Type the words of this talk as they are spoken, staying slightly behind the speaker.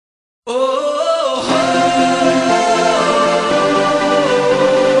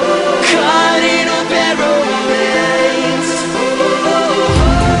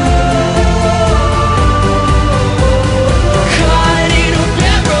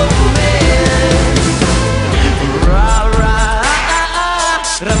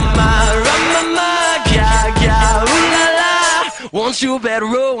you bad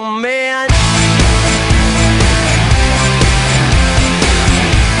romance.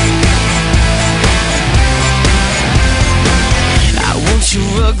 I want you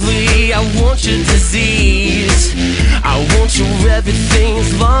ugly, I want your disease. I want your everything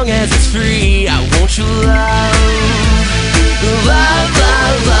as long as it's free. I want your love. Love,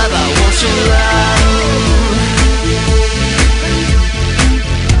 love, love, I want your love.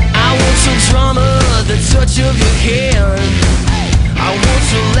 I want your drama, the touch of your hand. I want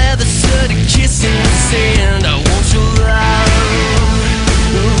your leather studded kiss in the sand. I want your love.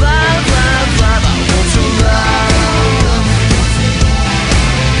 Love, love, love, I want your love.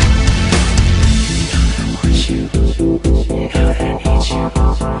 You know that I want you.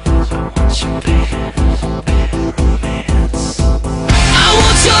 I want you bad, bad romance. I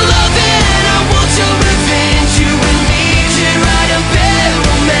want your loving, I want your revenge. You and me can write a bad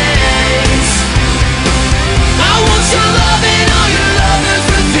romance. I want your loving, all your lovers'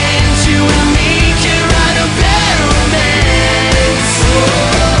 revenge. You and me can write a bad romance.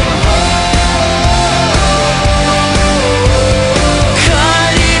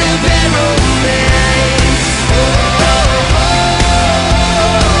 Caught in a bad romance.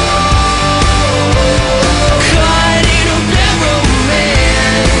 Caught in a bad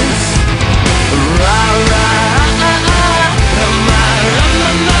romance. Rah rah ah ah, rama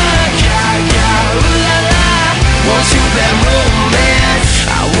rama ga ga ooh la la. Want you bad romance.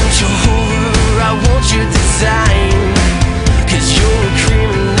 I want your horror, I want your design. 'Cause you're a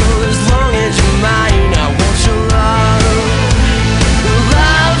criminal as long as you're mine. I want your love.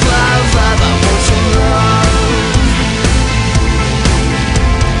 Love, love, love, I want your love.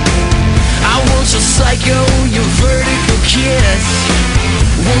 I want your psycho, your vertical kiss.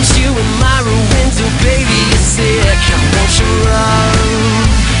 Want you in my window, baby, you're sick. I want your love.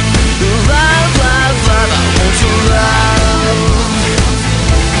 Love, love, love, I want your love.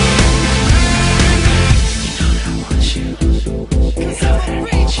 You know that I want you. You know that I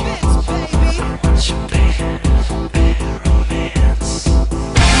need you. I want your bad, bad romance.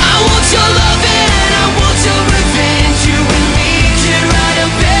 I want your loving, I want your revenge. You and me can write a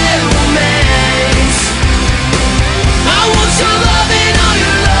bad romance. I want your loving, all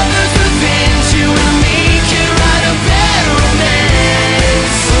your lovers' revenge. You and me can write a bad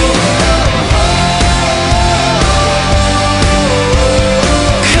romance.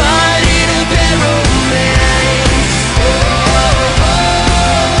 Caught in a bad romance.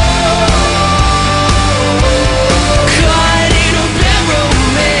 Caught in a bad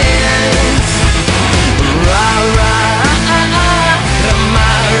romance. Rah rah ah ah, rama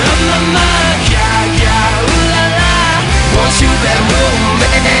rama ga ga ooh la la. Want you bad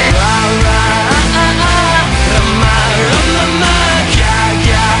romance. Rah rah ah ah, rama rama ga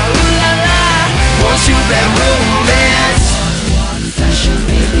ga ooh la la. Want you bad romance. Fashion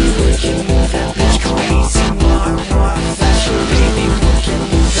baby, we can move that bitch crazy. Fashion baby, we can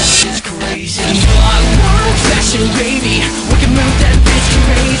move that bitch crazy. Fashion baby, we can move that bitch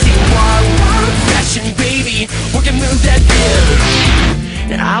crazy. Fashion baby, we can move that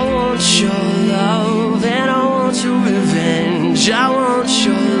bitch. And I want your love, and I want your revenge. I want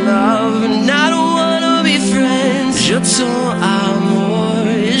your love, and I don't wanna be friends. Je ton amour,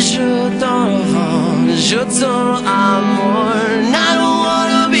 je t'en revends. Je ton amour, and I don't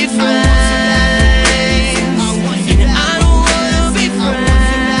wanna be friends. And I don't wanna be friends.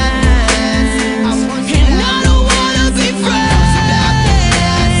 And I don't wanna be friends.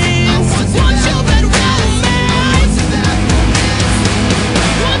 Want your bad romance.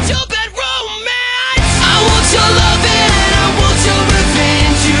 Want your bad romance. I want your loving, I want your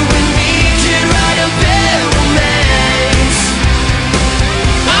revenge. You and me can write a bad romance.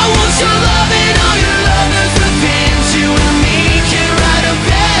 I want your loving, all your lovers' revenge. You and me can write a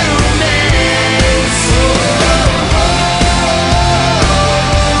bad romance.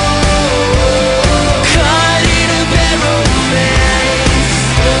 Caught in a bad romance.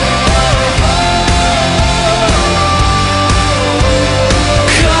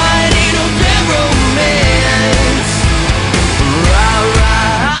 Caught in a bad romance. Rah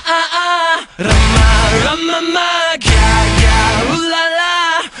rah ah ah, rama rama ga ga ooh la la.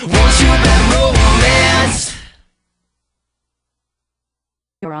 Want you bad romance.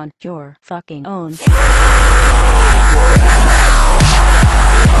 You're on your fucking own.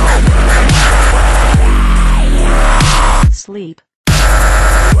 Sleep.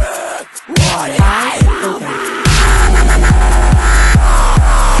 Eyes open.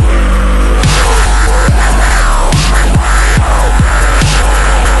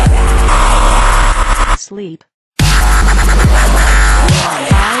 Sleep.